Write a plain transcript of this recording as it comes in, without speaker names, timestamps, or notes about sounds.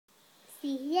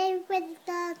See everybody's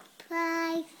got a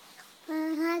prize.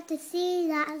 I have to see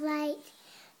that light.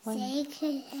 When Say,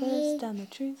 first and the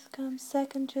truth comes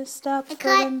second, just stop I for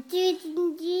can't do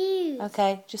the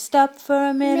Okay, just stop for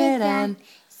a minute and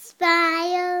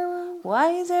smile.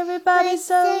 why is everybody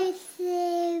so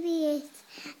serious?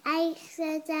 I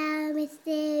said I'm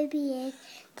mysterious.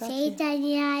 Say down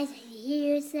your eyes and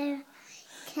you so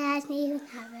can't even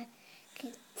have a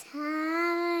good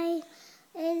time.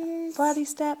 Everybody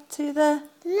step to the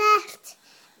Left,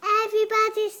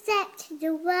 everybody step to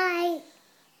the right.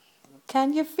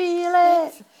 Can you feel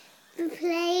it? We're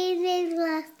playing in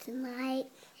last tonight.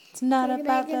 It's not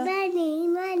about the money,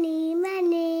 money,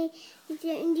 money. You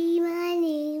don't need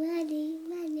money, money,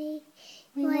 money.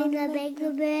 We Why want not to make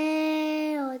the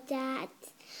bill that?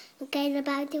 Okay,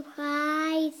 about the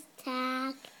price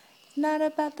tag. It's not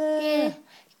about the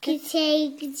Good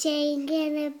change,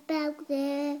 and about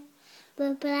the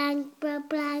blank,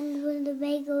 with the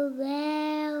make a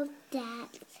bill that.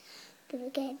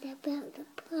 Forget about the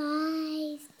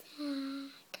price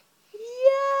tag.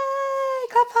 Yay!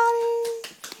 Clap, honey!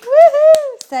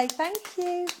 Woohoo! Say thank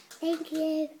you. Thank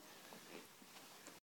you.